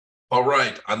All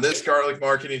right. On this Garlic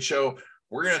Marketing Show,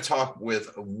 we're going to talk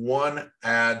with one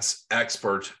ads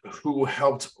expert who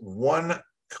helped one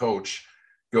coach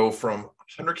go from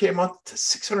 100K a month to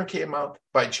 600K a month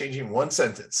by changing one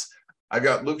sentence. I've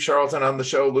got Luke Charlton on the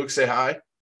show. Luke, say hi.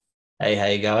 Hey, how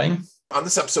you going? On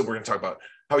this episode, we're going to talk about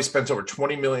how he spent over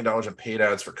 $20 million in paid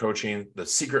ads for coaching, the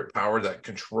secret power that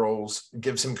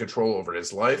gives him control over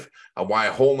his life, why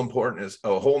a hole in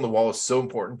the wall is so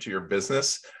important to your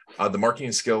business, the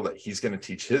marketing skill that he's going to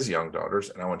teach his young daughters,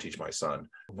 and I want to teach my son,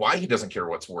 why he doesn't care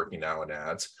what's working now in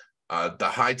ads, the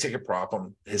high ticket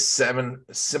problem, his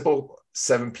simple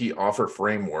 7P offer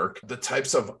framework, the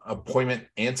types of appointment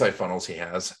anti-funnels he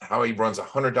has, how he runs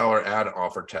 $100 ad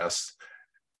offer tests,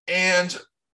 and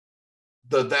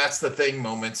that's the thing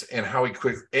moments, and how he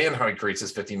creates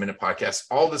his 15-minute podcast.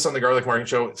 All this on the Garlic Marketing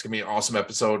Show. It's going to be an awesome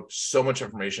episode. So much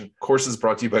information. Courses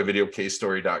brought to you by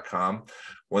videocasestory.com.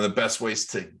 One of the best ways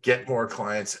to get more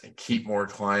clients and keep more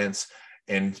clients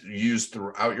and use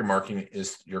throughout your marketing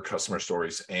is your customer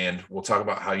stories. And we'll talk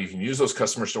about how you can use those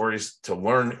customer stories to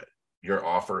learn your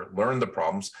offer, learn the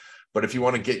problems. But if you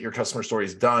want to get your customer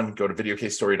stories done, go to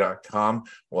videocasestory.com.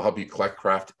 We'll help you collect,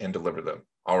 craft, and deliver them.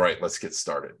 All right, let's get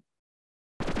started.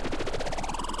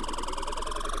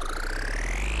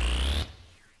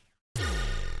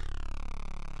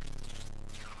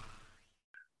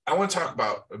 I want to talk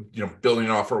about, building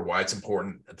an offer, why it's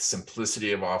important, the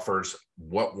simplicity of offers,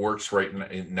 what works right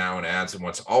now in ads and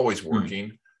what's always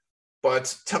working.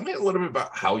 But tell me a little bit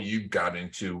about how you got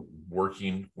into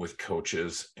working with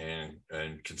coaches and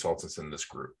consultants in this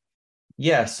group.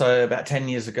 Yeah, so about 10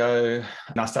 years ago,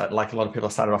 I started, like a lot of people,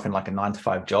 I started off in like a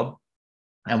 9-to-5 job.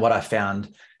 And what I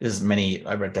found is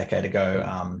over a decade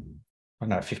ago,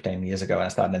 15 years ago, when I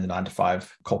started in the 9-to-5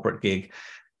 corporate gig.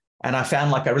 And I found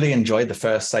like I really enjoyed the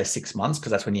first, say, 6 months, because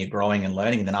that's when you're growing and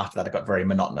learning. And then after that, it got very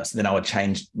monotonous. And then I would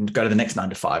go to the next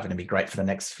 9-to-5, and it'd be great for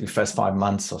the first 5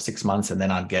 months or 6 months. And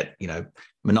then I'd get,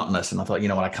 monotonous. And I thought,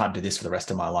 I can't do this for the rest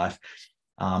of my life.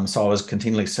 So I was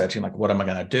continually searching, like, what am I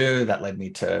going to do? That led me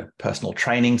to personal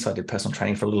training. So I did personal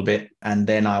training for a little bit. And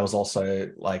then I was also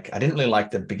like, I didn't really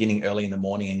like the beginning early in the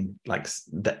morning and like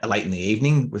late in the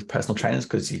evening with personal trainers,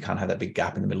 because you can't have that big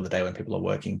gap in the middle of the day when people are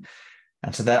working.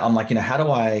 And so that I'm like, how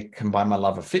do I combine my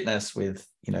love of fitness with,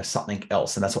 something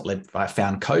else? And that's what I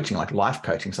found coaching, like life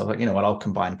coaching. So I thought, I'll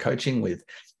combine coaching with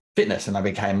fitness. And I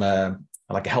became a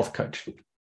health coach.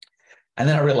 And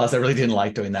then I realized I really didn't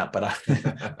like doing that,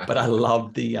 but I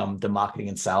loved the marketing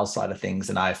and sales side of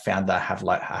things. And I found that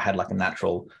I had a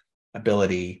natural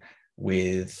ability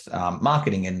with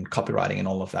marketing and copywriting and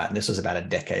all of that. And this was about a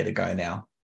decade ago now.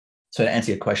 So to answer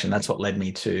your question, that's what led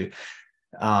me to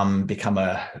become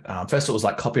first it was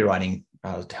like copywriting.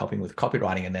 I was helping with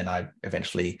copywriting, and then I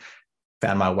eventually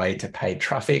found my way to paid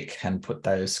traffic and put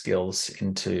those skills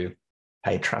into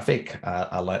paid traffic.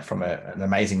 I learned from an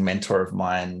amazing mentor of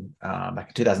mine back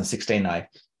in 2016. I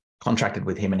contracted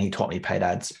with him, and he taught me paid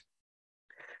ads.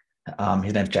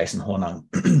 His name's Jason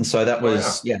Hornung. So that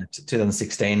was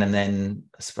 2016. And then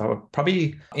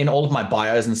probably in all of my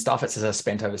bios and stuff, it says I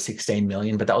spent over 16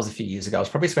 million, but that was a few years ago. I was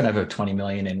probably spent over 20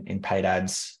 million in paid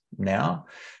ads now,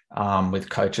 with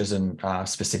coaches and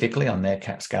specifically on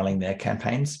scaling their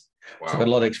campaigns. Wow. So I've got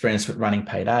a lot of experience with running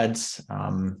paid ads.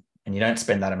 And you don't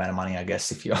spend that amount of money, I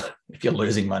guess, if you're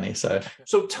losing money. So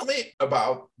tell me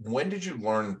about, when did you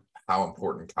learn how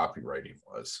important copywriting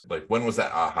was? Like, when was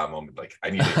that aha moment? Like,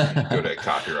 I need to be good at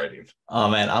copywriting. Oh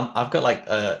man, I've got like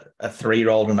a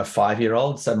 3-year-old and a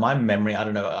 5-year-old. So my memory, I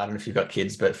don't know if you've got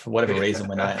kids, but for whatever reason,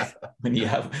 when you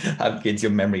have kids,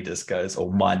 your memory just goes,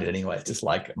 or mine did anyway, it's just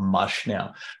like mush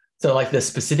now. So like the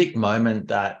specific moment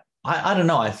that I don't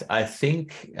know, I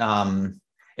think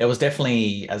it was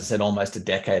definitely, as I said, almost a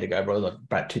decade ago, probably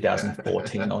about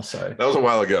 2014 or so. That was a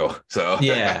while ago. So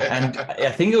yeah, and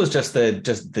I think it was just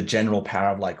the general power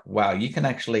of like, wow, you can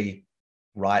actually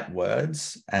write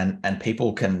words, and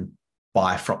people can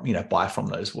buy from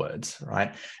those words,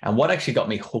 right? And what actually got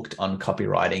me hooked on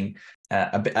copywriting,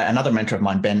 another mentor of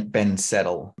mine, Ben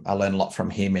Settle, I learned a lot from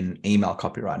him in email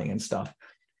copywriting and stuff.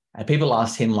 And people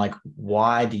asked him, like,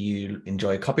 why do you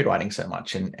enjoy copywriting so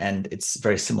much? And it's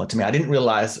very similar to me. I didn't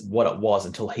realize what it was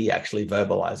until he actually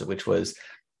verbalized it,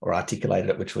 or articulated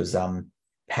it, which was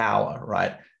power,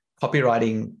 right?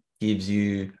 Copywriting gives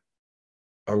you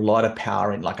a lot of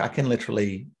power in, like, I can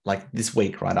literally, like this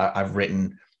week, right? I've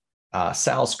written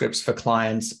sales scripts for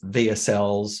clients,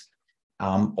 VSLs,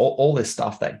 all this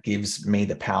stuff that gives me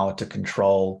the power to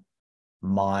control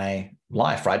my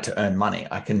life, right? To earn money.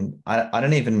 I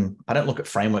don't look at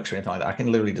frameworks or anything like that. I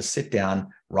can literally just sit down,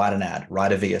 write an ad,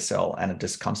 write a VSL, and it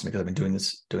just comes to me because I've been doing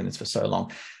this for so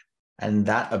long. And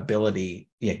that ability,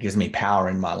 gives me power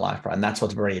in my life, right? And that's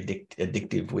what's very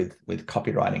addictive with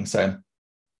copywriting. So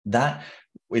that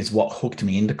is what hooked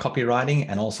me into copywriting,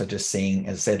 and also just seeing,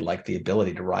 as I said, like the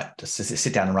ability to write, to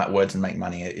sit down and write words and make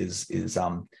money is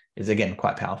again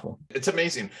quite powerful. It's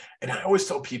amazing. And I always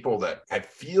tell people that I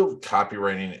feel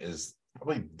copywriting is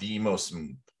probably the most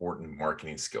important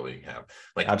marketing skill you can have.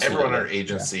 Like Absolutely. everyone in our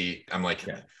agency, I'm like,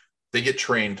 they get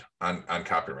trained on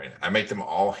copywriting. I make them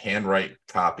all handwrite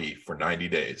copy for 90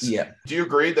 days. Yeah. Do you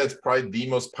agree that's probably the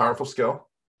most powerful skill?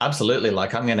 Absolutely.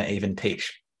 Like I'm going to even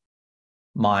teach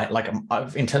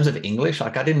in terms of English,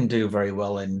 like I didn't do very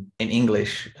well in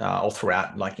English all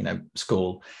throughout,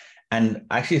 school. And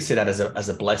I actually see that as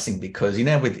a blessing, because,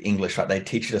 with English, right, they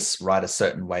teach us write a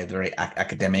certain way, very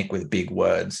academic with big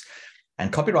words.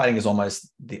 And copywriting is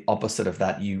almost the opposite of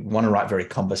that. You want to write very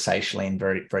conversationally and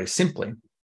very, very simply.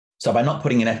 So by not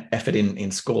putting an effort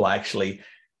in school, I actually,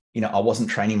 I wasn't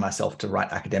training myself to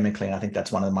write academically. And I think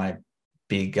that's one of my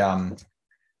big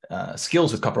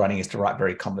skills with copywriting, is to write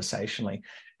very conversationally.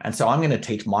 And so I'm going to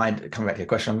teach coming back to your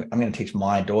question, I'm going to teach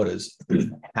my daughters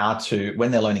how to,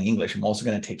 when they're learning English, I'm also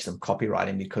going to teach them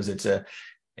copywriting, because it's a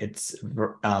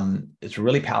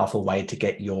really powerful way to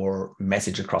get your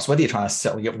message across. Whether you're trying to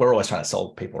sell, we're always trying to sell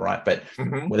people, right? But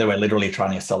whether we're literally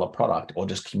trying to sell a product or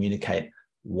just communicate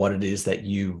what it is that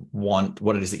you want,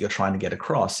 what it is that you're trying to get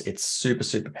across, it's super,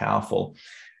 super powerful.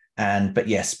 But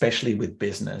especially with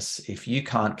business, if you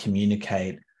can't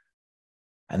communicate,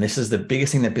 and this is the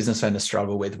biggest thing that business owners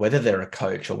struggle with, whether they're a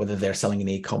coach or whether they're selling an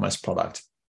e-commerce product,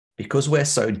 because we're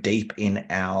so deep in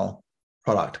our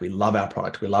product, we love our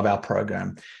product, we love our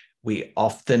program, we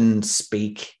often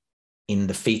speak in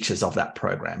the features of that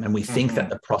program. And we think that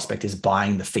the prospect is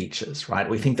buying the features, right?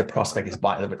 We think the prospect is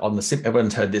buying,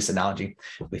 everyone's heard this analogy.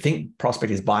 We think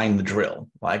prospect is buying the drill,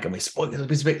 like, and we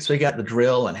speak out the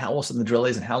drill and how awesome the drill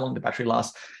is and how long the battery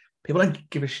lasts. People don't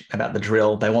give a shit about the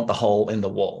drill. They want the hole in the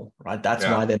wall, right? That's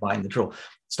why they're buying the drill.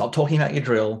 Stop talking about your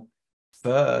drill.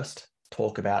 First,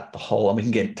 talk about the hole. And we can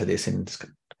get to this in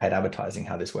paid advertising,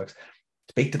 how this works.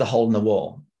 Speak to the hole in the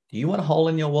wall. Do you want a hole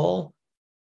in your wall?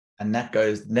 And that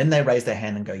goes, then they raise their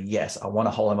hand and go, yes, I want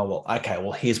a hole in my wall. Okay,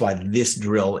 well, here's why this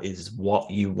drill is what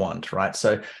you want, right?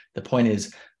 So the point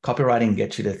is, copywriting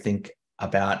gets you to think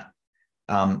about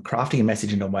crafting a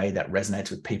message in a way that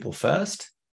resonates with people first,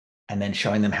 and then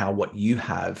showing them how what you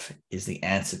have is the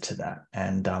answer to that.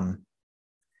 And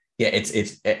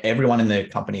it's everyone in the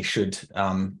company should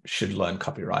learn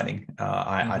copywriting.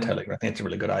 I totally agree. I think it's a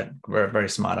really good, very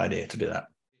smart idea to do that.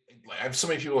 I have so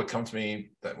many people that come to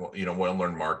me that want to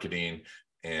learn marketing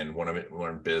and want to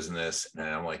learn business, and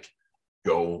I'm like,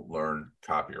 go learn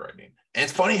copywriting. And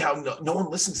it's funny how no one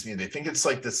listens to me. They think it's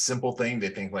like this simple thing. They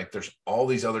think like there's all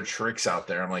these other tricks out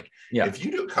there. I'm like, if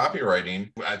you do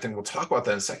copywriting, I think we'll talk about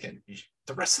that in a second.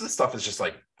 The rest of the stuff is just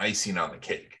like icing on the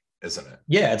cake, isn't it?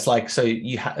 Yeah, it's like, so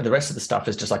the rest of the stuff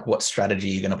is just like what strategy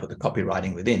you're going to put the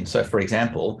copywriting within. So for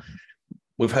example,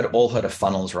 we've all heard of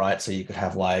funnels, right? So you could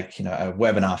have like, a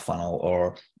webinar funnel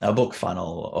or a book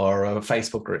funnel or a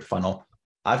Facebook group funnel.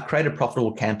 I've created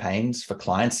profitable campaigns for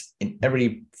clients in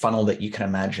every funnel that you can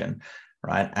imagine,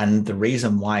 right? And the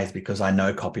reason why is because I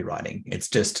know copywriting. It's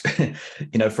just,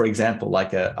 for example,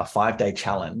 like a 5-day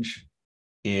challenge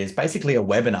is basically a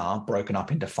webinar broken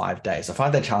up into 5 days. A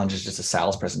 5-day challenge is just a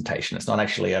sales presentation. It's not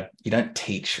actually you don't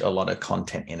teach a lot of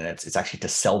content in it. It's actually to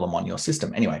sell them on your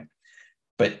system anyway.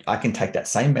 But I can take that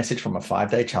same message from a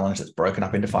 5-day challenge that's broken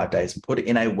up into 5 days and put it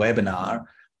in a webinar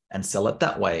and sell it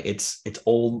that way. It's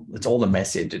all the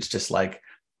message. It's just like,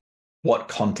 what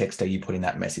context are you putting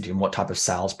that message in? What type of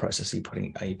sales process are you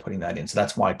putting that in? So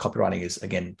that's why copywriting is,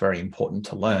 again, very important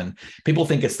to learn. People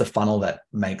think it's the funnel that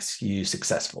makes you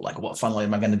successful. Like, what funnel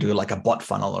am I going to do? Like a bot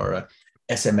funnel or a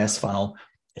SMS funnel?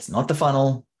 It's not the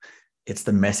funnel. It's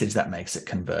the message that makes it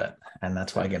convert. And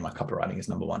that's why, again, my copywriting is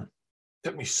number one. It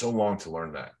took me so long to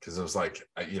learn that, because it was like,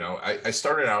 I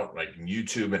started out like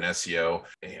YouTube and SEO.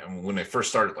 And when I first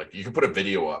started, like, you could put a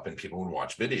video up and people would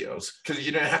watch videos because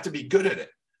you didn't have to be good at it.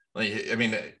 Like, I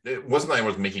mean, it wasn't that I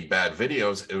was making bad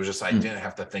videos. It was just, I didn't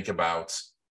have to think about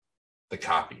the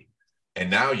copy.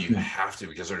 And now you have to,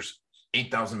 because there's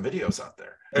 8,000 videos out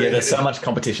there. Yeah, there's so much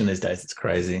competition these days. It's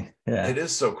crazy. Yeah, it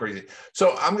is so crazy.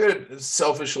 So I'm going to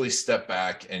selfishly step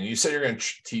back. And you said you're going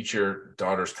to teach your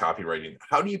daughters copywriting.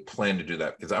 How do you plan to do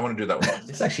that? Because I want to do that with them.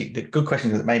 It's actually a good question,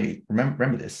 because it made me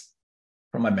remember this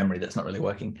from my memory that's not really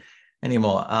working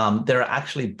anymore. There are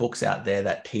actually books out there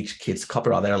that teach kids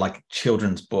copyright. They're like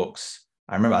children's books.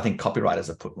 I think copywriters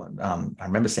have put one. I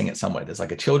remember seeing it somewhere. There's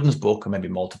like a children's book, or maybe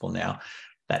multiple now,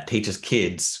 that teaches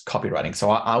kids copywriting. So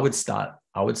I would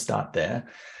start there.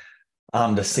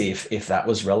 to see if that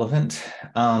was relevant.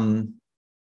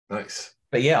 Nice.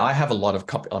 But yeah, I have a lot of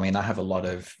I have a lot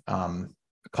of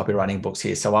copywriting books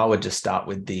here. So I would just start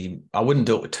with I wouldn't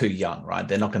do it with too young, right?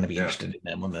 They're not going to be interested in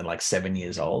them when they're like 7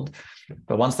 years old.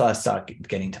 But once I start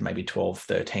getting to maybe 12,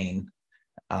 13,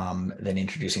 then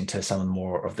introducing to some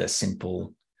more of the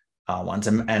simple ones.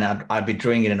 And I'd be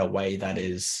doing it in a way that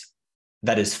is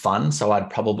fun. So I'd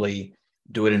probably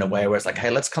do it in a way where it's like,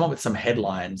 hey, let's come up with some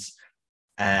headlines.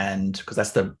 And because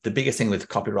that's the biggest thing with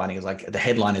copywriting is like the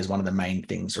headline is one of the main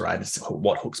things, right? It's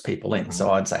what hooks people in.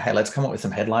 So I'd say, hey, let's come up with some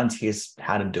headlines. Here's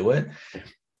how to do it.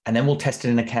 And then we'll test it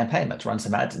in a campaign. Let's run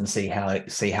some ads and see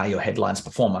how your headlines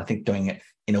perform. I think doing it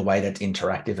in a way that's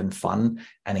interactive and fun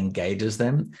and engages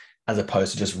them, as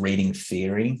opposed to just reading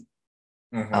theory,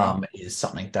 is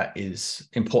something that is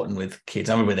important with kids,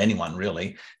 I mean, with anyone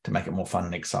really, to make it more fun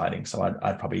and exciting. So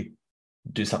I'd probably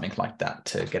do something like that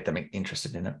to get them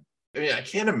interested in it. I mean, I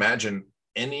can't imagine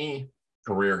any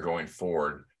career going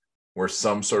forward where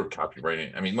some sort of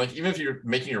copywriting, I mean, like even if you're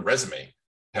making your resume,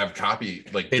 have copy,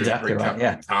 like exactly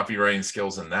right, copywriting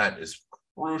skills, and that is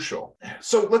crucial.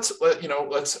 So let's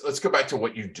go back to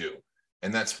what you do,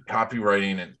 and that's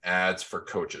copywriting and ads for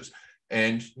coaches.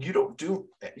 And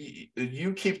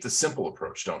you keep the simple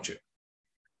approach, don't you?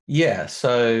 Yeah.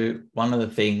 So one of the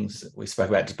things we spoke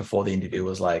about just before the interview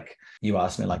was like, you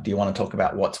asked me like, do you want to talk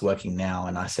about what's working now?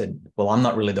 And I said, well, I'm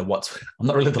not really the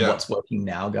what's working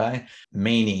now guy,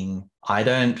 meaning I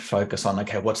don't focus on,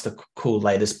 okay, what's the cool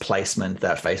latest placement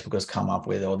that Facebook has come up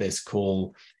with, or this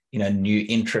cool, new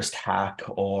interest hack,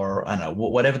 or I don't know,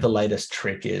 whatever the latest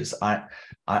trick is. I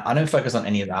don't focus on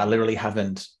any of that. I literally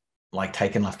haven't like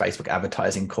taken my Facebook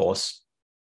advertising course,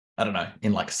 I don't know,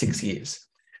 in like 6 years.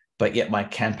 But yet my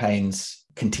campaigns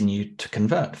continue to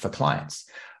convert for clients.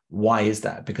 Why is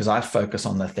that? Because I focus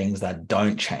on the things that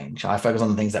don't change. I focus on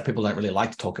the things that people don't really like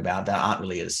to talk about, that aren't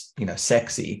really as,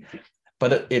 sexy,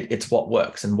 but it's what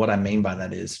works. And what I mean by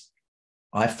that is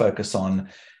I focus on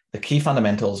the key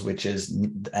fundamentals, which is,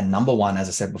 and number one, as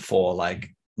I said before,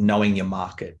 like knowing your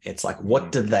market. It's like,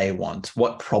 what do they want?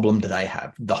 What problem do they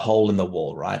have? The hole in the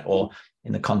wall, right? Or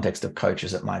in the context of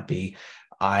coaches, it might be,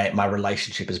 my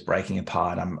relationship is breaking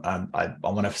apart. I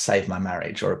want to save my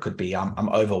marriage, or it could be I'm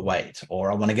overweight,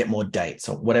 or I want to get more dates,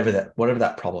 or whatever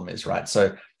that problem is, right?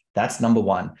 So that's number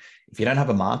one. If you don't have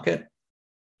a market,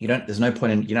 there's no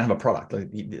point in, you don't have a product.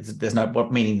 There's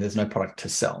no product to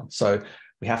sell. So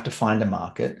we have to find a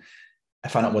market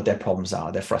and find out what their problems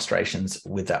are, their frustrations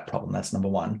with that problem. That's number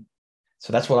one.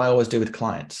 So that's what I always do with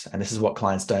clients. And this is what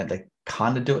clients don't. They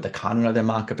kind of do it. They kind of know their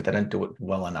market, but they don't do it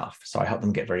well enough. So I help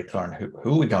them get very clear on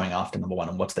who are we going after, number one,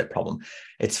 and what's their problem.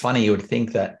 It's funny, you would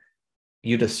think that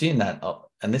you'd assume that,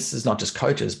 and this is not just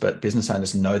coaches, but business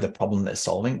owners know the problem they're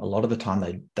solving. A lot of the time,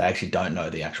 they actually don't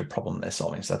know the actual problem they're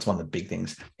solving. So that's one of the big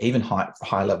things, even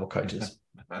high level coaches.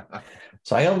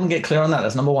 So I help them get clear on that.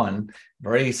 That's number one,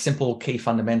 very simple, key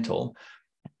fundamental.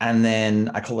 And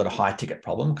then I call it a high ticket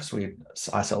problem, because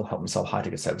help them solve high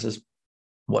ticket services.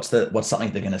 What's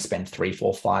something they're going to spend $3,000,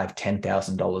 $4,000, $5,000,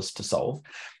 $10,000 to solve?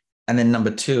 And then number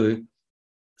two,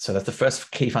 so that's the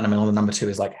first key fundamental. And number two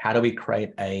is like, how do we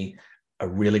create a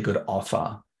really good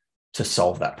offer to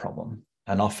solve that problem?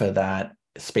 An offer that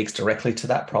speaks directly to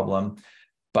that problem.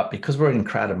 But because we're in a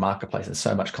crowded marketplace, there's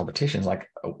so much competition, like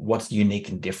what's unique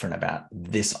and different about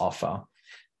this offer?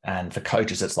 And for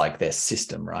coaches, it's like their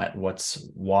system, right?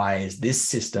 Why is this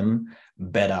system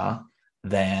better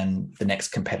than the next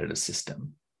competitor's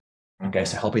system? Okay,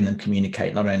 so helping them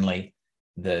communicate not only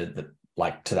the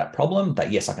like to that problem,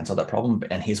 that yes, I can solve that problem,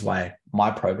 and here's why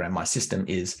my program, my system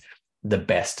is the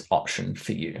best option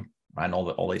for you, right? And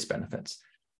all these benefits.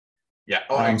 Yeah,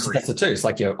 I agree. So that's the two. It's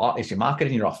like your market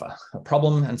and your offer, a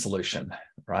problem and solution,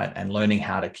 right? And learning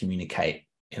how to communicate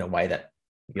in a way that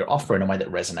your offer in a way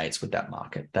that resonates with that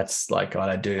market. That's like what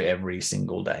I do every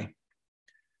single day.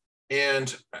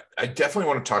 And I definitely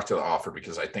want to talk to the offer,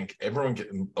 because I think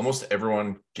almost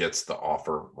everyone gets the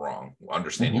offer wrong,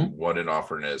 understanding what an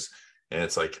offer is. And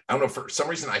it's like, I don't know, for some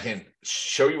reason I can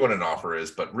show you what an offer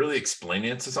is, but really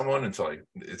explaining it to someone,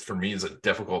 it's for me is a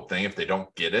difficult thing if they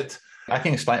don't get it. I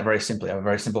can explain it very simply. I have a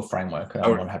very simple framework.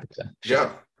 I'm happy to share.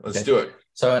 Yeah, let's do it.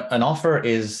 So an offer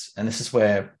is, and this is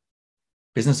where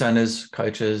business owners,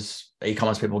 coaches,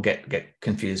 e-commerce people get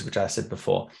confused, which I said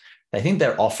before. They think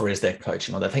their offer is their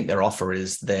coaching, or they think their offer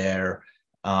is their,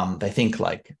 they think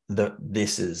like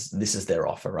this is their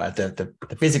offer, right? The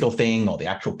physical thing, or the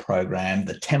actual program,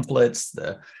 the templates,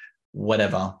 the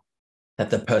whatever that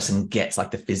the person gets,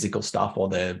 like the physical stuff or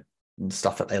the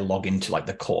stuff that they log into, like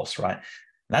the course, right?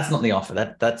 That's not the offer.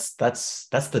 That's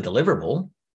the deliverable.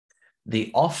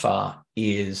 The offer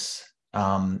is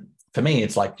for me,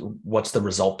 it's like, what's the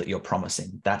result that you're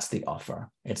promising? That's the offer.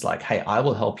 It's like, hey, I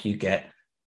will help you get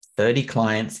 30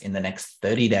 clients in the next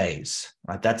 30 days,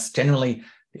 right? That's generally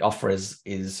the offer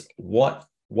is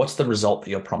what's the result that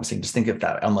you're promising? Just think of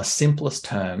that on the simplest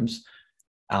terms.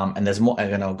 And there's more,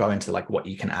 and I'll go into like what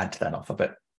you can add to that offer,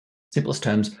 but simplest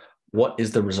terms, what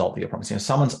is the result that you're promising? If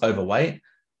someone's overweight,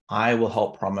 I will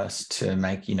help promise to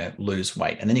make, lose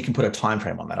weight. And then you can put a time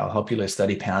frame on that. I'll help you lose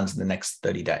 30 pounds in the next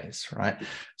 30 days, right?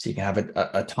 So you can have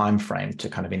a time frame to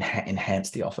kind of enhance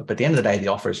the offer. But at the end of the day, the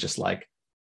offer is just like,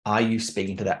 are you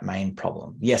speaking to that main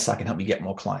problem? Yes, I can help you get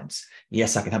more clients.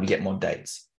 Yes, I can help you get more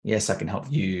dates. Yes, I can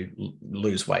help you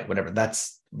lose weight, whatever.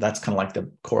 That's kind of like the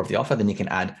core of the offer. Then you can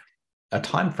add a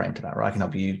time frame to that, right? I can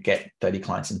help you get 30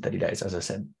 clients in 30 days, as I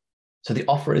said. So the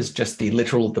offer is just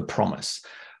the promise.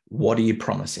 What are you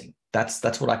promising?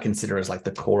 That's what I consider as like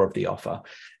the core of the offer.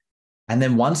 And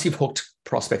then once you've hooked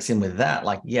prospects in with that,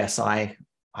 like, yes, I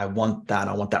want that.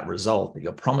 I want that result that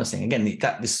you're promising. Again,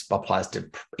 this applies to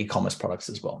e-commerce products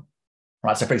as well,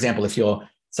 right? So for example, if you're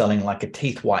selling like a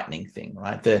teeth whitening thing,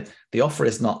 right? The offer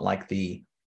is not like the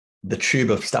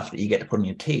tube of stuff that you get to put in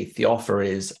your teeth. The offer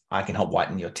is, I can help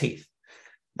whiten your teeth.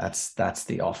 That's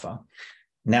the offer.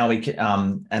 Now we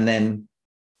can, and then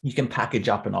you can package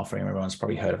up an offering. Everyone's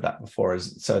probably heard of that before.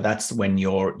 So that's when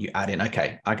you add in,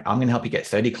 okay, I'm going to help you get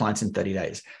 30 clients in 30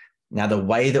 days. Now, the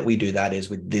way that we do that is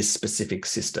with this specific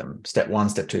system, step 1,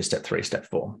 step 2, step 3, step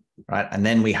 4, right? And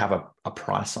then we have a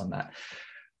price on that.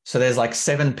 So there's like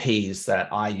 7 Ps that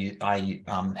I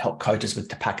help coaches with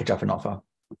to package up an offer.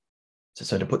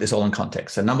 So to put this all in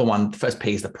context. So number 1, the first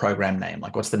P is the program name.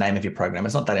 Like, what's the name of your program?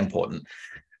 It's not that important.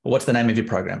 But what's the name of your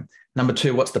program? Number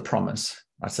 2, what's the promise?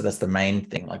 Right, so that's the main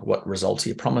thing. Like, what results are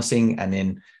you promising? And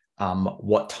then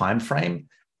what time frame?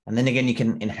 And then again, you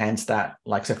can enhance that.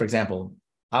 Like, so for example,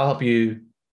 I'll help you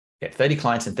get 30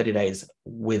 clients in 30 days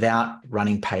without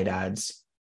running paid ads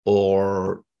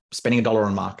or spending $1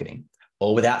 on marketing,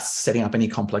 or without setting up any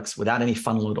complex, without any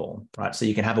funnel at all, right? So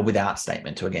you can have a without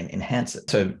statement to, again, enhance it.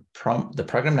 So the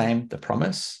program name, the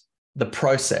promise, the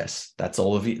process, that's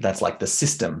all of you. That's like the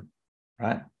system,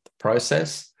 right? The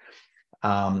process,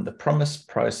 the promise,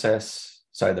 process.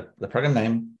 So the program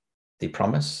name, the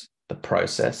promise, the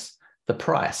process, the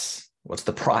price. What's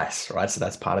the price, right? So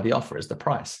that's part of the offer, is the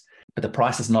price. But the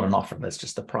price is not an offer, that's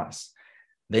just the price.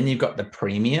 Then you've got the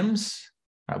premiums,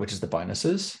 right, which is the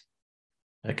bonuses.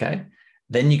 Okay.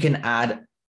 Then you can add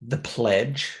the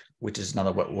pledge, which is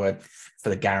another word for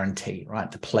the guarantee, right?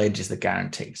 The pledge is the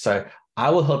guarantee. So I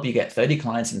will help you get 30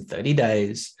 clients in 30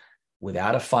 days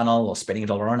without a funnel or spending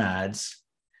 $1 on ads.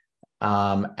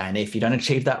 And if you don't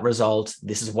achieve that result,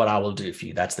 this is what I will do for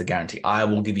you. That's the guarantee. I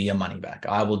will give you your money back.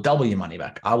 I will double your money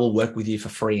back. I will work with you for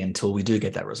free until we do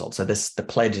get that result. So the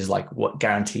pledge is like, what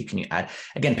guarantee can you add?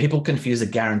 Again, people confuse a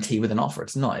guarantee with an offer.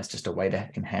 It's not, it's just a way to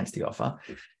enhance the offer.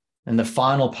 And the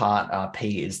final part,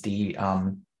 P, is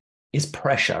is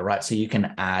pressure, right? So you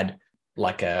can add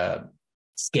like a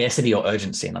scarcity or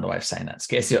urgency, another way of saying that,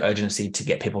 scarcity or urgency to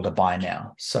get people to buy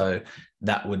now. So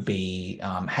that would be,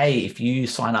 hey, if you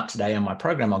sign up today on my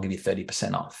program, I'll give you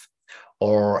 30% off.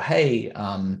 Or, hey,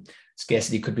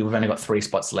 scarcity could be, we've only got 3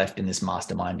 spots left in this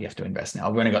mastermind, you have to invest now.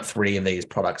 We've only got 3 of these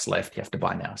products left, you have to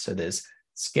buy now. So there's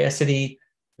scarcity,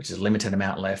 which is a limited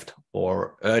amount left,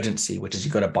 or urgency, which is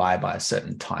you've got to buy by a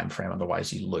certain time frame,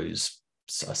 otherwise you lose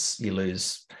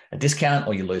a discount,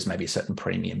 or you lose maybe certain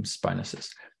premiums,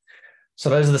 bonuses. So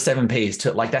those are the 7 Ps.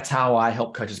 That's how I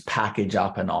help coaches package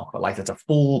up an offer. Like, that's a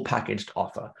full packaged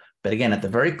offer. But again, at the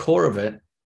very core of it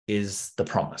is the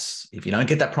promise. If you don't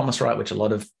get that promise right, which a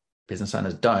lot of business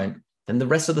owners don't, then the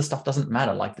rest of the stuff doesn't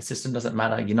matter. Like, the system doesn't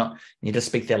matter. You need to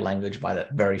speak their language by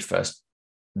that very first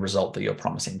result that you're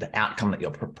promising, the outcome that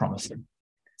you're promising.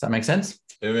 Does that make sense?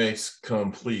 It makes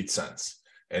complete sense.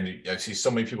 And I see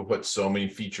so many people put so many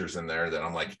features in there that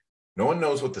I'm like, no one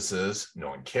knows what this is. No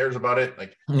one cares about it.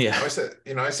 Like, yeah, I say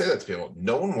that to people.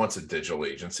 No one wants a digital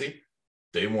agency.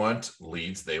 They want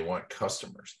leads. They want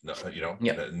customers. No,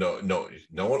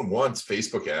 no one wants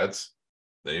Facebook ads.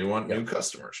 They want new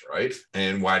customers, right?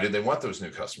 And why do they want those new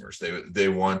customers? They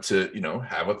want to,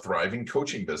 have a thriving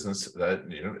coaching business that,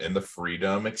 and the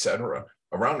freedom, et cetera,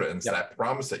 around it. And it's that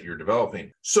promise that you're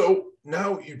developing. So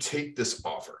now you take this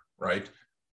offer, right?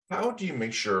 How do you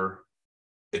make sure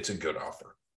it's a good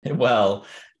offer? Well,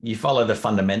 you follow the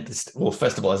fundamentals. Well,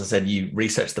 first of all, as I said, you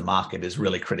research the market is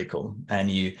really critical. And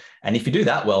if you do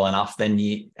that well enough, then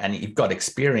you've got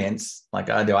experience like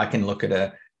I do. I can look at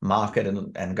a market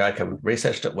and go, okay, we've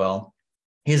researched it well.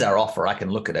 here's our offer. I can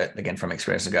look at it again from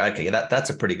experience and go, okay, that's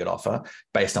a pretty good offer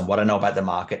based on what I know about the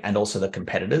market and also the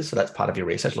competitors. So that's part of your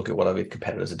research. Look at what other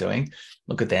competitors are doing,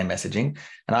 look at their messaging,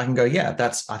 and I can go, yeah,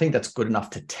 I think that's good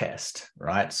enough to test,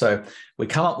 right? So we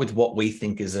come up with what we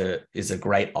think is a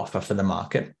great offer for the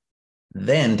market.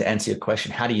 Then to answer your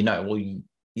question, how do you know? Well,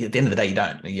 at the end of the day, you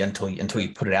don't until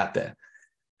you put it out there.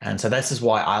 And so this is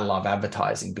why I love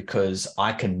advertising, because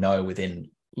I can know within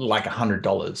like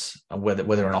 $100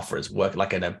 whether an offer is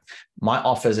working. My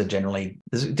offers are generally,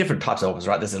 there's different types of offers,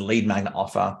 right? There's a lead magnet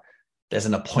offer, there's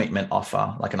an appointment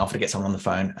offer, like an offer to get someone on the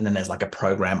phone, and then there's like a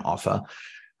program offer,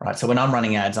 right? So when I'm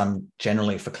running ads, I'm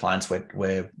generally for clients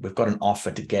where we've got an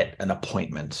offer to get an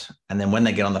appointment, and then when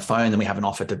they get on the phone, then we have an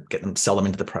offer to sell them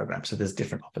into the program. So there's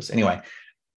different offers. Anyway,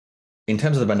 in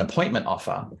terms of an appointment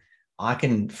offer, I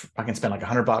can spend like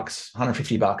 $100,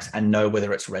 $150 and know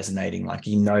whether it's resonating. Like,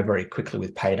 very quickly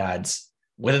with paid ads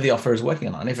whether the offer is working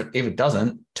or not. And if it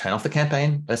doesn't, turn off the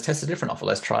campaign. Let's test a different offer.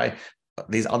 Let's try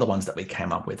these other ones that we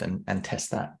came up with and test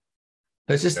that.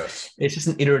 So it's just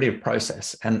an iterative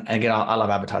process. And again, I love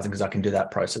advertising because I can do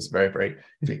that process very, very,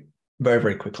 very,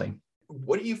 very quickly.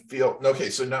 What do you feel?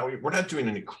 Okay, so now we're not doing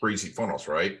any crazy funnels,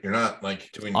 right? You're not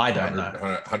like doing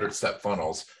 100-step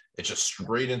funnels. It's just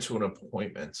straight into an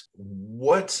appointment.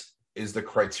 What is the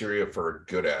criteria for a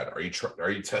good ad? Are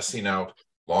you testing out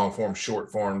long form,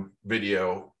 short form,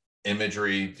 video,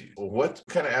 imagery? What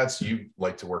kind of ads do you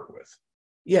like to work with?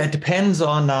 Yeah, it depends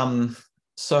on.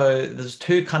 So there's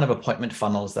two kind of appointment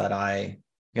funnels that I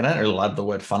don't really love the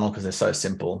word funnel because they're so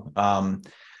simple.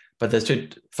 But there's two,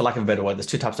 for lack of a better word, there's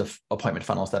two types of appointment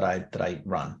funnels that I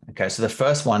run. Okay, so the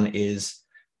first one is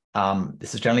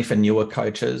this is generally for newer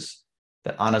coaches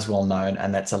that aren't as well known,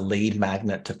 and that's a lead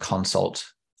magnet to consult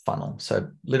funnel. So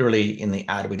literally in the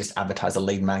ad, we just advertise a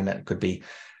lead magnet. It could be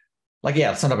like,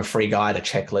 some type of free guide, a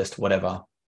checklist, whatever.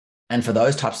 And for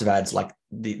those types of ads, like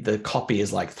the copy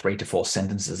is like 3 to 4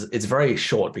 sentences. It's very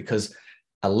short because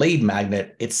a lead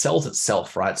magnet, it sells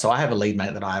itself, right? So I have a lead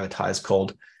magnet that I advertise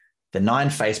called the 9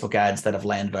 Facebook ads that have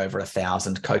landed over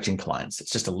 1,000 coaching clients. It's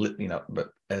just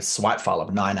a swipe file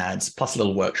of 9 ads plus a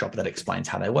little workshop that explains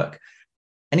how they work.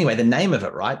 Anyway, the name of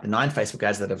it, right? The 9 Facebook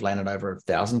ads that have landed over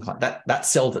 1,000 clients, that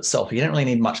sells itself. You don't really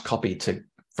need much copy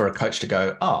for a coach to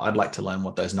go, oh, I'd like to learn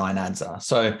what those 9 ads are.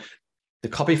 So the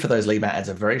copy for those lead magnet ads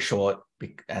are very short,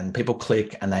 and people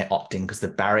click and they opt in because the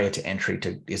barrier to entry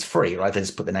is free, right? They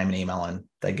just put their name and email and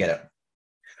they get it.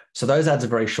 So those ads are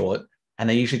very short, and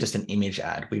they're usually just an image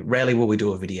ad. Rarely will we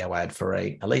do a video ad for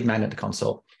a lead magnet to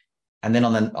consult. And then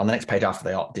on the next page after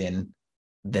they opt in,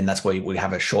 then that's where we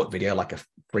have a short video, like a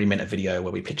 3-minute video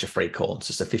where we pitch a free call. It's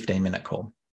just a 15-minute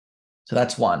call. So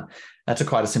that's one. That's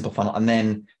quite a simple funnel. And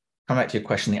then come back to your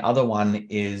question. The other one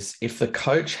is if the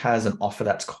coach has an offer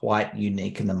that's quite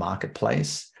unique in the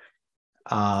marketplace,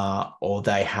 or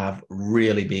they have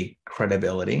really big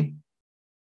credibility,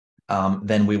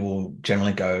 then we will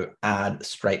generally go ad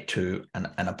straight to an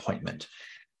appointment.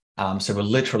 So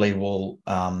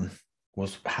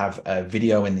we'll have a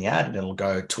video in the ad, and it'll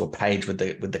go to a page with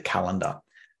the calendar.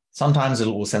 Sometimes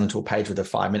we'll send them to a page with a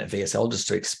 5-minute VSL just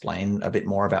to explain a bit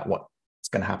more about what's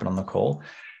going to happen on the call.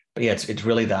 But yeah, it's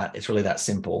really that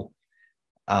simple.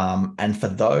 And for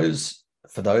those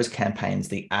campaigns,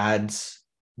 the ads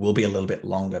will be a little bit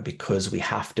longer because we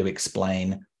have to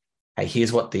explain, hey,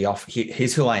 here's what the offer,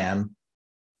 here's who I am,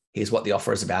 here's what the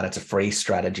offer is about. It's a free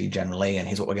strategy generally, and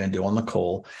here's what we're going to do on the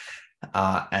call.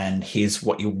 And here's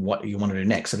what you want to do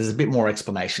next. So there's a bit more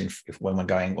explanation when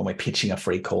we're pitching a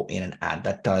free call in an ad.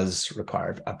 That does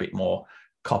require a bit more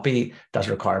copy, does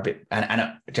require a bit,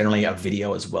 and generally a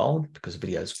video as well, because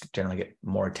videos generally get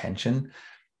more attention.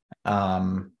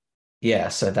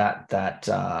 So that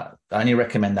I only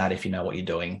recommend that if you know what you're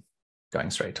doing,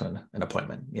 going straight to an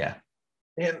appointment. Yeah.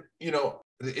 And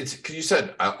it's because you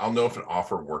said I'll know if an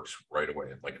offer works right away,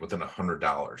 like within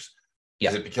 $100.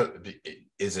 Yeah.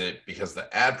 Is it because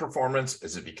the ad performance?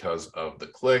 Is it because of the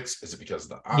clicks? Is it because of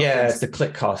the options? Yeah, it's the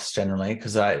click costs generally,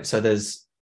 because so there's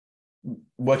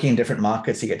working in different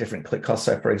markets, you get different click costs.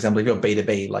 So for example, if you're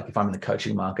B2B, like if I'm in the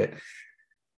coaching market,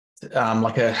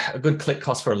 like a good click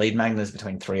cost for a lead magnet is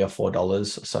between $3 or $4 or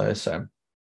so. So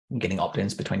I'm getting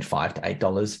opt-ins between $5 to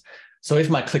 $8. So if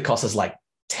my click cost is like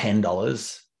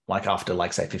 $10, like after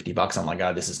like say $50, I'm like,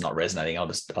 oh, this is not resonating. I'll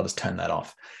just turn that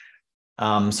off.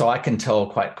 So I can tell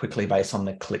quite quickly based on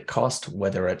the click cost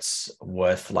whether it's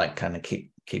worth like kind of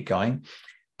keep going.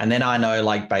 And then I know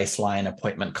like baseline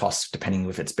appointment costs depending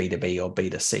if it's B2B or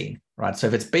B2C, right? So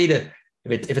if it's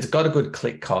if it's got a good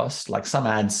click cost, like some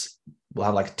ads will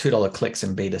have like $2 clicks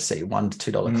in B2C, $1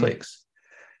 to $2 clicks.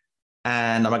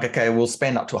 And I'm like, okay, we'll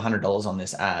spend up to $100 on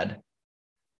this ad.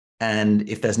 And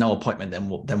if there's no appointment, then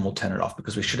we'll turn it off,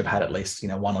 because we should have had at least,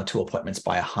 1 or 2 appointments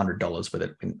by $100 with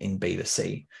it in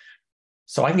B2C.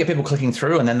 So I can get people clicking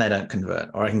through and then they don't convert,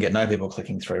 or I can get no people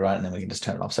clicking through, right? And then we can just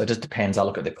turn it off. So it just depends. I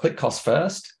look at the click cost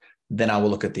first, then I will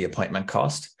look at the appointment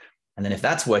cost. And then if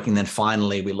that's working, then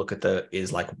finally we look at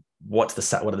what are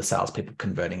the salespeople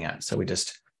converting at? So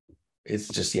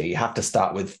you have to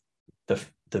start with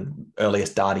the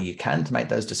earliest data you can to make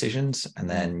those decisions. And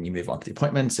then you move on to the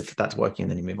appointments. If that's working,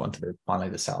 then you move on to finally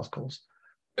the sales calls.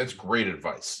 That's great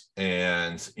advice.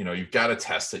 And, you've got to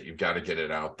test it. You've got to get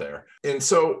it out there. And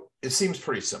so it seems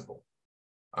pretty simple.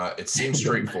 It seems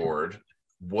straightforward.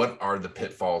 What are the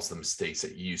pitfalls, the mistakes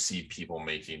that you see people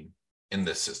making in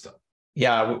this system?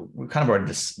 Yeah, we kind of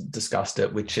already discussed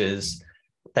it, which is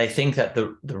they think that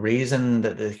the reason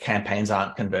that the campaigns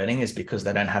aren't converting is because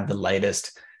they don't have the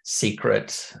latest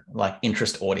secret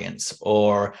interest audience,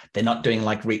 or they're not doing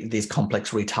these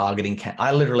complex retargeting.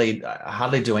 I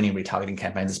hardly do any retargeting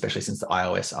campaigns, especially since the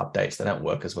iOS updates. They don't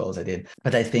work as well as they did.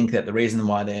 But they think that the reason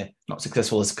why they're not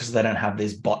successful is because they don't have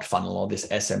this bot funnel or this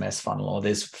SMS funnel or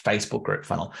this Facebook group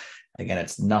funnel. Again,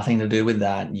 it's nothing to do with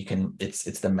that.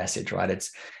 It's the message, right?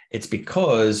 It's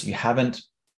because you haven't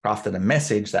crafted a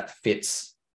message that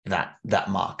fits that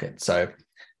market. So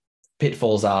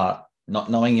pitfalls are not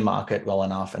knowing your market well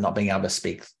enough and not being able to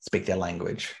speak their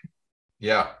language.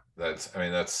 Yeah, it's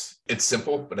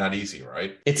simple but not easy,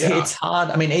 right? It's hard.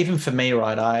 I mean, even for me,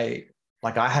 right?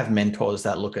 I have mentors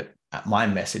that look at my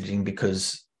messaging,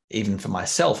 because even for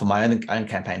myself, for my own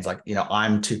campaigns,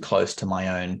 I'm too close to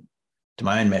my own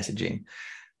messaging,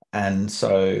 and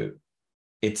so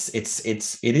it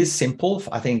is simple.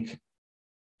 I think,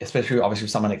 especially obviously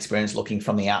with someone experienced looking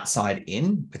from the outside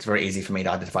in, it's very easy for me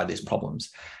to identify these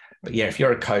problems. But yeah, if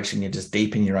you're a coach and you're just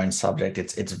deep in your own subject,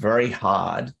 it's very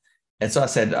hard. And so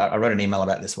I wrote an email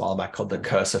about this a while back called The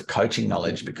Curse of Coaching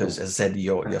Knowledge, because as I said,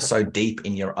 you're so deep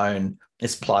in your own,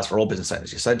 this applies for all business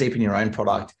owners. You're so deep in your own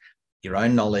product, your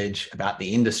own knowledge about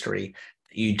the industry,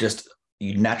 you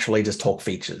naturally just talk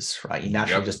features, right? You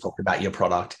naturally just talk about your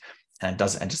product, and it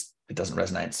doesn't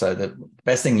resonate. So the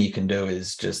best thing you can do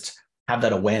is just have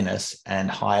that awareness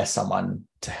and hire someone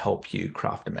to help you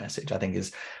craft a message. I think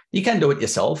you can do it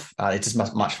yourself. It's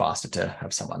just much faster to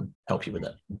have someone help you with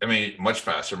it. I mean, much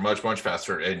faster, much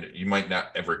faster, and you might not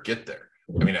ever get there.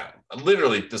 I mean,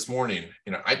 literally this morning,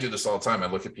 I do this all the time. I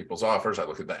look at people's offers, I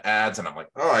look at the ads, and I'm like,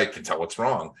 oh, I can tell what's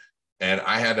wrong. And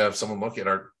I had to have someone look at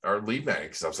our lead magnet,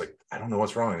 because I was like, I don't know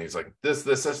what's wrong. And he's like,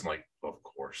 this. I'm like, of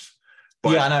course.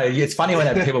 But, yeah, I know. It's funny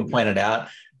when people point it out.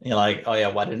 You're like, oh yeah,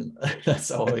 why didn't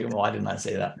I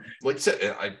see that? Like I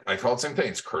said, I call it the same thing.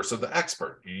 It's curse of the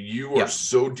expert. You are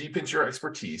so deep into your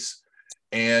expertise.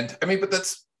 And I mean, but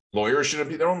lawyers shouldn't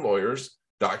be their own lawyers.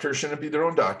 Doctors shouldn't be their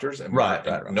own doctors. And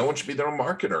right. No one should be their own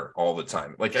marketer all the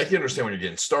time. Like, I can understand when you're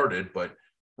getting started, but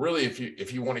really,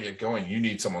 if you want to get going, you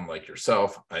need someone like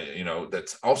yourself,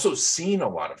 that's also seen a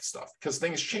lot of stuff, because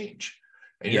things change.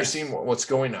 And you're seeing what's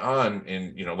going on.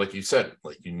 And, like you said,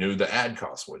 you knew the ad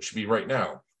cost, what it should be right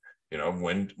now,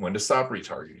 when to stop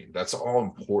retargeting. That's all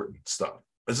important stuff.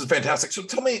 This is fantastic. So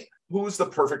tell me, who is the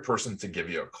perfect person to give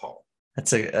you a call?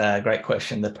 That's a great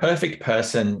question. The perfect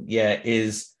person,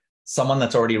 is someone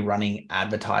that's already running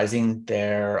advertising.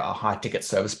 They're a high ticket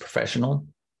service professional.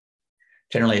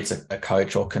 Generally, it's a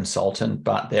coach or consultant,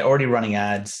 but they're already running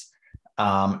ads.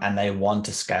 And they want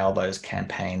to scale those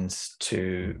campaigns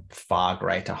to far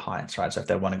greater heights, right? So if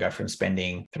they want to go from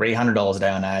spending $300 a day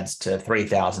on ads to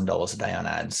 $3,000 a day on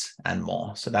ads and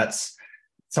more. So that's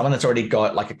someone that's already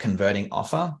got a converting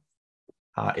offer,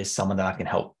 is someone that I can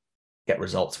help get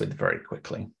results with very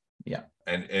quickly. Yeah.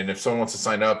 And if someone wants to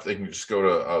sign up, they can just go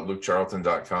to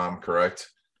lukecharlton.com,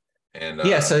 correct? And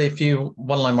so if you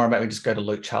want to learn more about me, just go to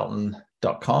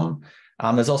lukecharlton.com.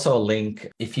 There's also a link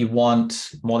if you want.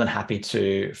 More than happy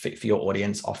to, for your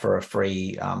audience, offer a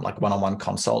free one-on-one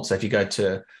consult. So if you go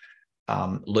to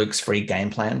Luke's free game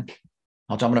plan,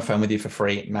 I'll jump on a phone with you for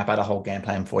free, map out a whole game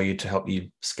plan for you to help you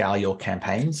scale your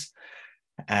campaigns.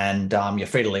 And you're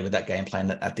free to leave with that game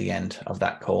plan at the end of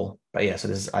that call. But yeah, so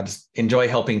I just enjoy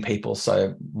helping people.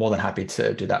 So more than happy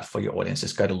to do that for your audience.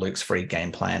 Just go to Luke's free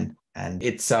game plan. And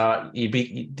it's the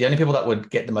only people that would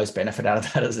get the most benefit out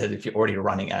of that is that if you're already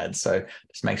running ads. So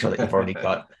just make sure that you've already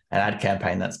got an ad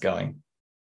campaign that's going.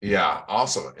 Yeah,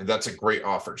 awesome. And that's a great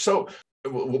offer. So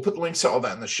we'll put the links to all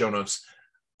that in the show notes.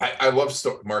 I love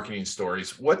marketing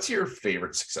stories. What's your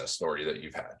favorite success story that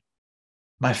you've had?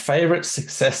 My favorite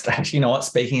success, actually,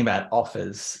 speaking about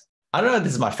offers, I don't know if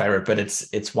this is my favorite, but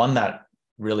it's one that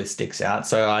really sticks out.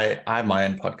 So I have my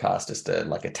own podcast, just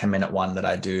like a 10-minute one that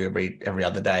I do every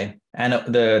other day. And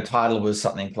the title was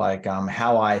something like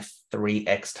how I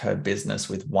 3x'd her business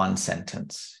with one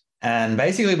sentence. And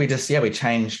basically we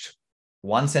changed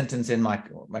one sentence in my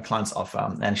client's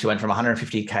offer, and she went from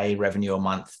 150K revenue a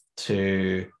month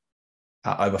to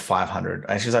over 500.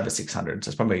 She was over 600. So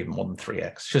it's probably even more than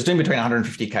 3x. She was doing between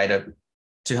 150K to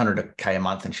 200K a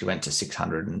month, and she went to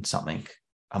 600 and something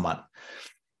a month.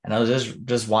 And it was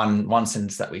just one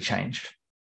sentence that we changed.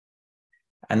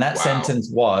 And that sentence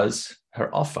was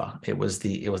her offer. It was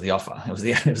the offer. It was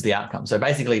the outcome. So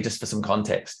basically, just for some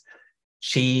context,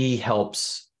 she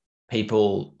helps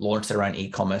people launch their own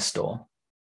e-commerce store.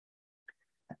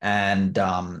 And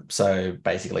so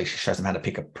basically she shows them how to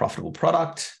pick a profitable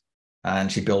product,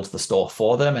 and she builds the store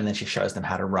for them. And then she shows them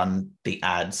how to run the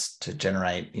ads to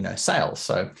generate, sales.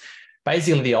 So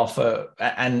basically the offer,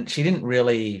 and she didn't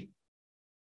really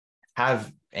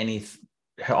have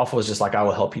her offer was just like, I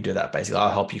will help you do that. Basically, I'll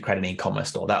help you create an e-commerce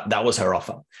store. That was her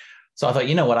offer. So I thought,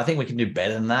 you know what, I think we can do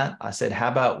better than that. I said, how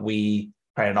about we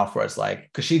create an offer where it's like,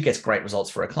 because she gets great results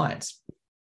for her clients.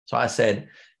 So I said,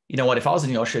 you know what, if I was in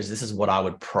your shoes, this is what I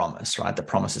would promise, right? The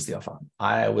promise is the offer.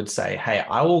 I would say, hey,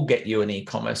 I will get you I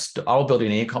will build you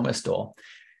an e-commerce store.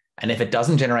 And if it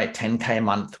doesn't generate 10K a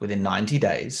month within 90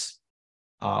 days,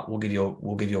 we'll give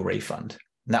you a refund.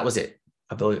 And that was it.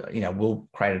 We'll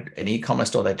create an e-commerce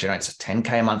store that generates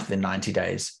 10K a month within 90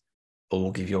 days, or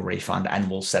we'll give you a refund and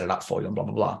we'll set it up for you and blah,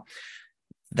 blah, blah.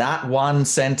 That one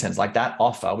sentence, like that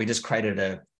offer, we just created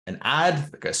an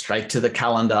ad that goes straight to the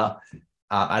calendar.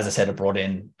 As I said, it brought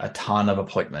in a ton of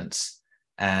appointments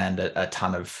and a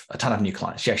ton of new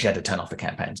clients. She actually had to turn off the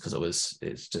campaigns because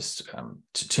it's just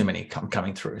too many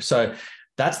coming through. So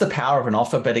that's the power of an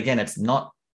offer. But again, it's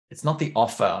not the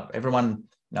offer. Everyone,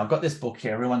 now I've got this book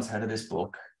here. Everyone's heard of this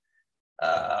book.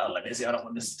 Let me see. I don't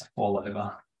want this to fall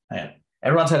over. Yeah.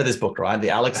 Everyone's heard of this book, right? The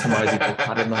Alex Hormozi book,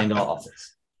 $100 Million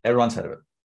Offers. Everyone's heard of it.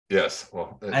 Yes.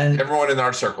 Well, and everyone in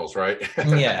our circles, right?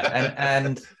 Yeah.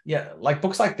 And yeah, like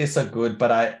books like this are good,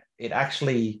 but it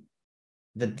actually,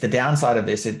 the downside of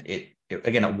this, it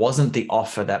again, it wasn't the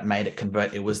offer that made it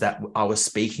convert. It was that I was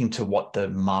speaking to what the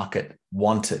market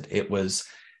wanted. It was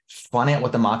finding out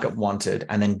what the market wanted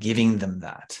and then giving them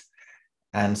that.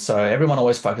 And so everyone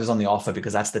always focuses on the offer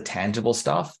because that's the tangible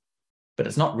stuff, but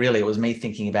it's not really. It was me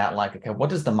thinking about like, okay, what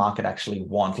does the market actually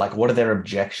want? Like, what are their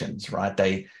objections, right?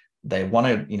 They want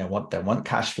to, they want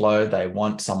cash flow. They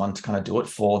want someone to kind of do it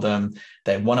for them.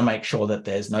 They want to make sure that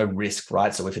there's no risk,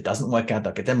 right? So if it doesn't work out,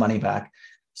 they'll get their money back.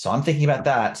 So I'm thinking about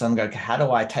that. So I'm going, okay, how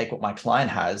do I take what my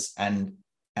client has and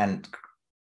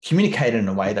communicate it in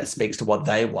a way that speaks to what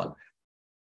they want?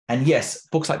 And yes,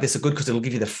 books like this are good because it'll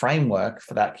give you the framework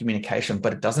for that communication,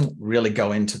 but it doesn't really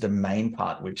go into the main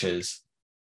part, which is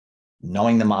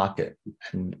knowing the market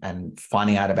and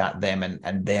finding out about them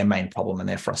and their main problem and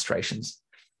their frustrations.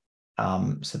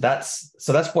 So that's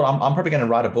what I'm probably going to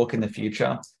write a book in the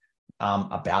future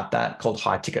about that, called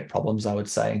High Ticket Problems, I would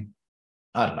say.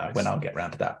 I don't know when I'll get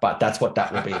around to that, but that's what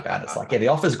that will be about. It's like, yeah, the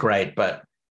offer's great, but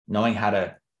knowing how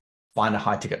to find a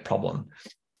high ticket problem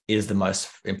is the most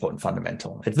important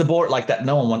fundamental. It's the board like that.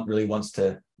 No one really wants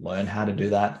to learn how to do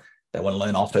that. They want to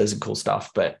learn offers and cool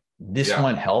stuff, but this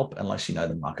won't help unless you know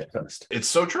the market first. It's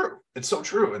so true. It's so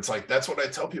true. It's like, that's what I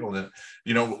tell people that,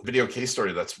 video case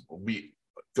story. We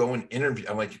go and interview.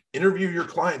 I'm like, interview your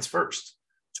clients first.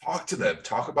 Talk to them.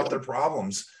 Talk about their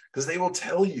problems, because they will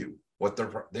tell you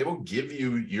they will give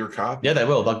you your copy. Yeah, they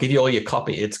will. They'll give you all your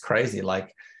copy. It's crazy.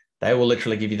 Like, they will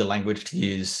literally give you the language to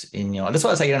use in your. That's why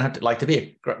I say you don't have to, like, to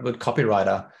be a good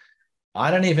copywriter.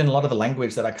 I don't even, a lot of the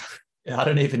language that I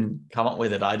don't even come up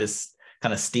with it. I just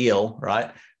kind of steal,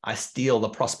 right? I steal the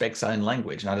prospect's own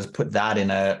language and I just put that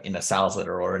in a sales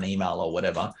letter or an email or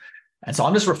whatever. And so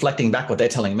I'm just reflecting back what they're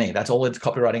telling me. That's all it's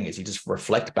copywriting is. You just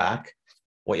reflect back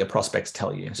what your prospects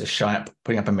tell you. Just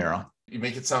putting up a mirror. You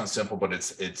make it sound simple, but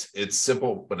it's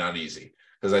simple, but not easy.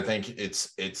 Because I think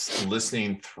it's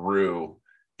listening through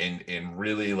and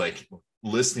really like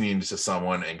listening to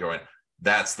someone and going,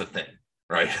 that's the thing,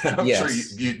 right? I'm sure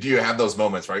you have those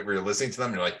moments, right? Where you're listening to them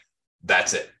and you're like,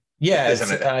 that's it. Yeah.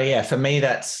 Yeah. For me,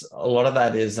 that's a lot of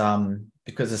that is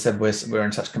because I said we're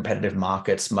in such competitive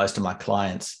markets. Most of my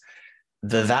clients,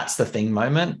 that's the thing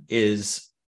moment is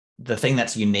the thing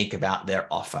that's unique about their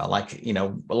offer. Like, a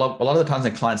lot of the times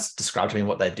when clients describe to me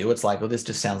what they do, it's like, well, this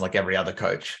just sounds like every other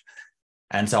coach.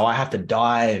 And so I have to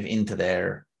dive into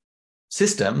their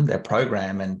system, their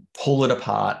program, and pull it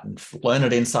apart and learn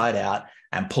it inside out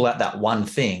and pull out that one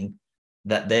thing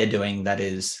that they're doing that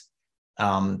is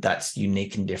that's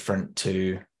unique and different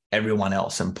to everyone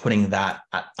else, and putting that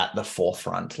at the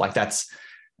forefront. Like that's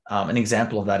An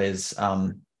example of that is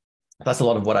that's a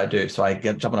lot of what I do. So I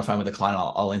jump on a phone with a client,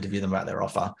 I'll interview them about their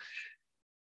offer.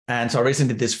 And so I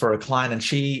recently did this for a client, and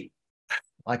she,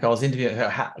 like, I was interviewing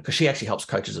her because she actually helps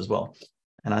coaches as well.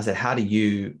 And I said, how do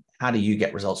you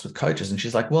get results with coaches? And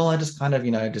she's like, well, I just kind of,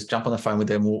 just jump on the phone with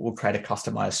them. We'll create a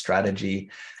customized strategy,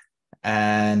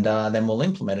 and then we'll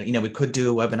implement it. We could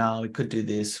do a webinar, we could do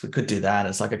this, we could do that.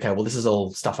 It's like, okay, well, this is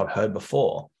all stuff I've heard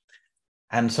before.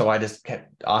 And so I just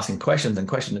kept asking questions and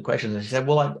questions and questions. And she said,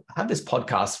 well, I have this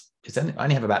podcast. I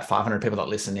only have about 500 people that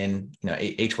listen in,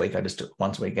 each week. I just do it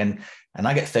once a week. And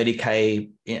I get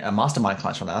 30K mastermind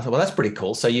clients from that. I said, well, that's pretty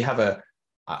cool. So you have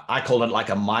I called it like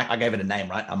I gave it a name,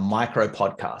 right? A micro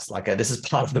podcast. Like this is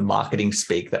part of the marketing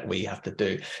speak that we have to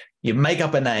do. You make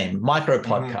up a name, micro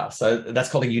podcast. Mm-hmm. So that's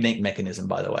called a unique mechanism,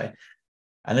 by the way.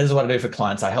 And this is what I do for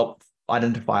clients. I help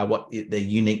identify what the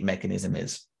unique mechanism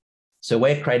is. So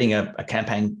we're creating a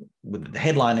campaign with the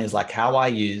headline is like how I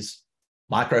use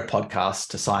micro podcasts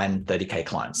to sign 30K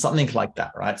clients, something like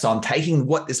that, right? So I'm taking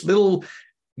what this little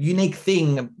unique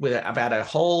thing about a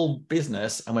whole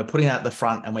business, and we're putting it at the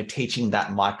front, and we're teaching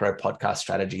that micro podcast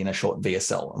strategy in a short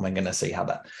VSL, and we're going to see how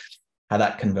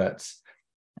that converts.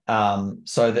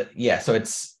 So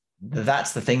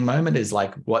that's the thing moment is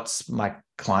like, what's my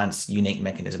client's unique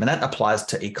mechanism? And that applies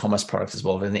to e-commerce products as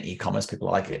well. Within the e-commerce,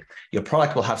 people like it. Your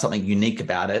product will have something unique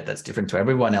about it that's different to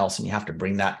everyone else, and you have to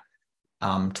bring that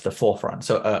to the forefront.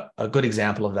 So a good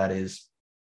example of that is,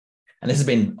 and this has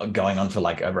been going on for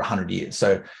like over 100 years.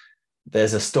 So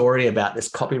there's a story about this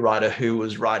copywriter who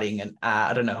was writing an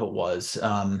ad. I don't know who it was,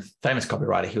 famous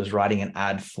copywriter. He was writing an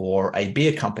ad for a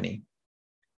beer company.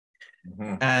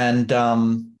 Mm-hmm.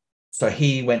 And so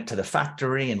he went to the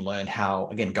factory and learned how,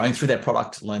 again, going through their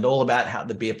product, learned all about how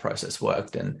the beer process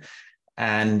worked.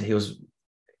 And he was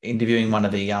interviewing one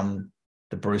of the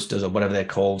baristas or whatever they're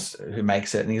called who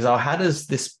makes it. And he's, oh, how does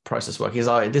this process work? He's,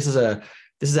 oh, this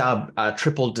is our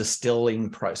triple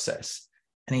distilling process.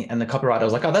 And the copywriter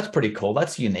was like, oh, that's pretty cool.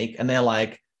 That's unique. And they're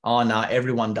like, oh, no,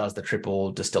 everyone does the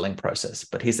triple distilling process.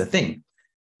 But here's the thing.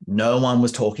 No one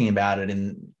was talking about it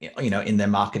in their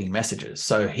marketing messages.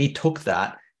 So he took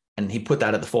that and he put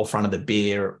that at the forefront of the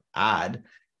beer ad.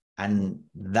 And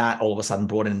that all of a sudden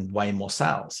brought in way more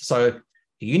sales. So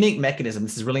the unique mechanism,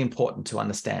 this is really important to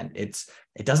understand.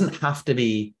 It doesn't have to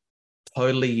be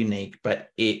totally unique, but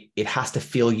it has to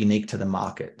feel unique to the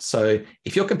market. So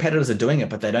if your competitors are doing it,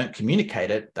 but they don't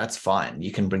communicate it, that's fine.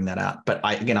 You can bring that out. But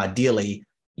ideally,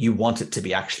 you want it to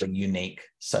be actually unique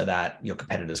so that your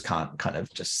competitors can't kind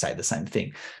of just say the same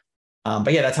thing.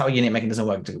 But yeah, that's how a unique mechanism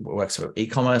works. It works for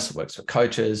e-commerce, it works for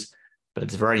coaches, but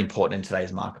it's very important in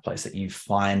today's marketplace that you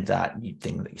find that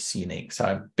thing that's unique. So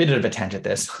a bit of a tangent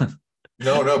there.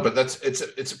 No, but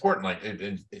it's important. Like,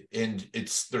 and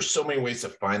there's so many ways to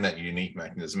find that unique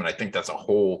mechanism, and I think that's a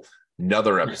whole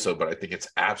another episode. But I think it's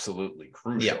absolutely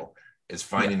crucial is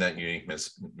finding that unique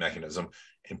mechanism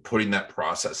and putting that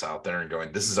process out there and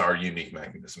going, this is our unique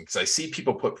mechanism. Because I see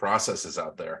people put processes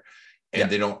out there and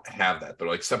they don't have that. They're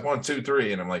like step 1, 2,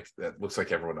 3. And I'm like, that looks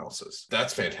like everyone else's.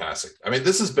 That's fantastic. I mean,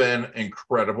 this has been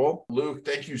incredible. Luke,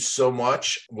 thank you so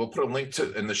much. We'll put a link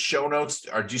to in the show notes.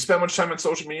 Do you spend much time on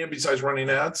social media besides running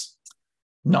ads?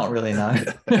 Not really, no.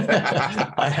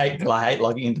 I hate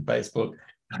logging into Facebook.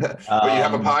 But you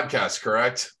have a podcast,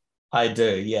 correct? I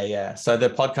do. Yeah. So the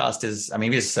podcast is, if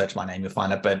you just search my name, you'll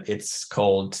find it, but it's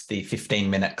called the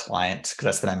 15-Minute Client, because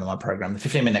that's the name of my program, the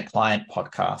 15-Minute Client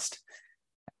Podcast.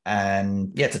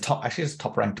 And yeah, it's a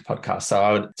top ranked podcast. So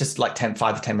I would just like 5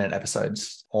 to 10 minute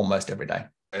episodes almost every day.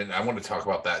 And I want to talk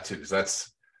about that too, because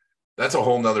that's a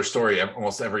whole nother story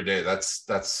almost every day.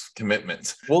 That's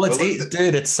commitment. Well,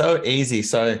 it's so easy.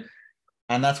 So,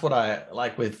 and that's what I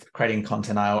like with creating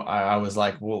content. I was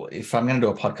like, well, if I'm going to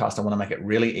do a podcast, I want to make it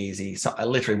really easy. So I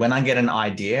literally, when I get an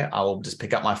idea, I will just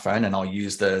pick up my phone and I'll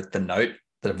use the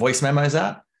voice memos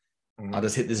app. Mm-hmm. I'll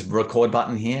just hit this record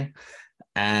button here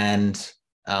and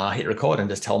hit record and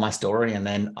just tell my story. And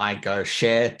then I go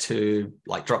share to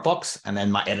like Dropbox, and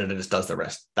then my editor just does the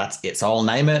rest. That's it. So I'll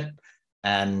name it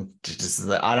and I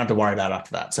don't have to worry about it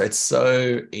after that. So it's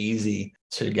so easy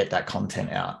to get that content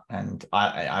out. And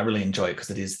I really enjoy it because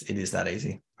it is that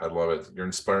easy. I love it. You're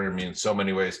inspiring me in so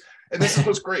many ways. And this is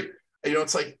what's great.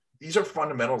 It's like, these are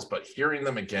fundamentals, but hearing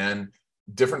them again,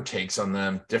 different takes on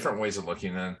them, different ways of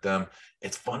looking at them,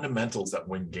 it's fundamentals that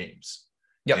win games.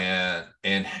 Yep.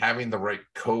 And having the right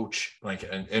coach,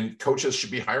 and coaches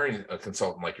should be hiring a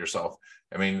consultant like yourself.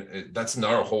 That's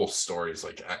another whole story. It's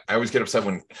like, I always get upset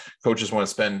when coaches want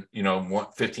to spend,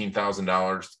 want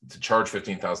 $15,000 to charge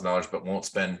 $15,000, but won't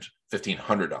spend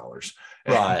 $1,500.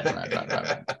 Right.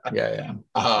 Yeah.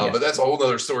 But that's a whole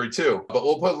nother story too. But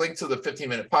we'll put a link to the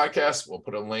 15-minute podcast. We'll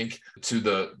put a link to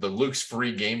the Luke's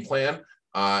free game plan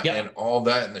and all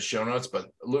that in the show notes.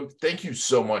 But Luke, thank you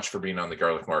so much for being on the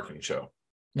Garlic Marketing Show.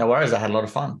 No worries. I had a lot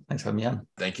of fun. Thanks for having me on.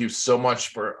 Thank you so much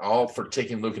for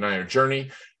taking Luke and I on a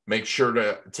journey. Make sure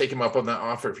to take him up on that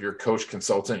offer. If you're a coach,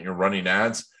 consultant, you're running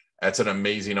ads, that's an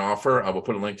amazing offer. I will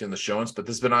put a link in the show notes. But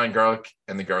this has been Ian Garlic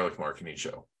and the Garlic Marketing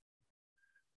Show.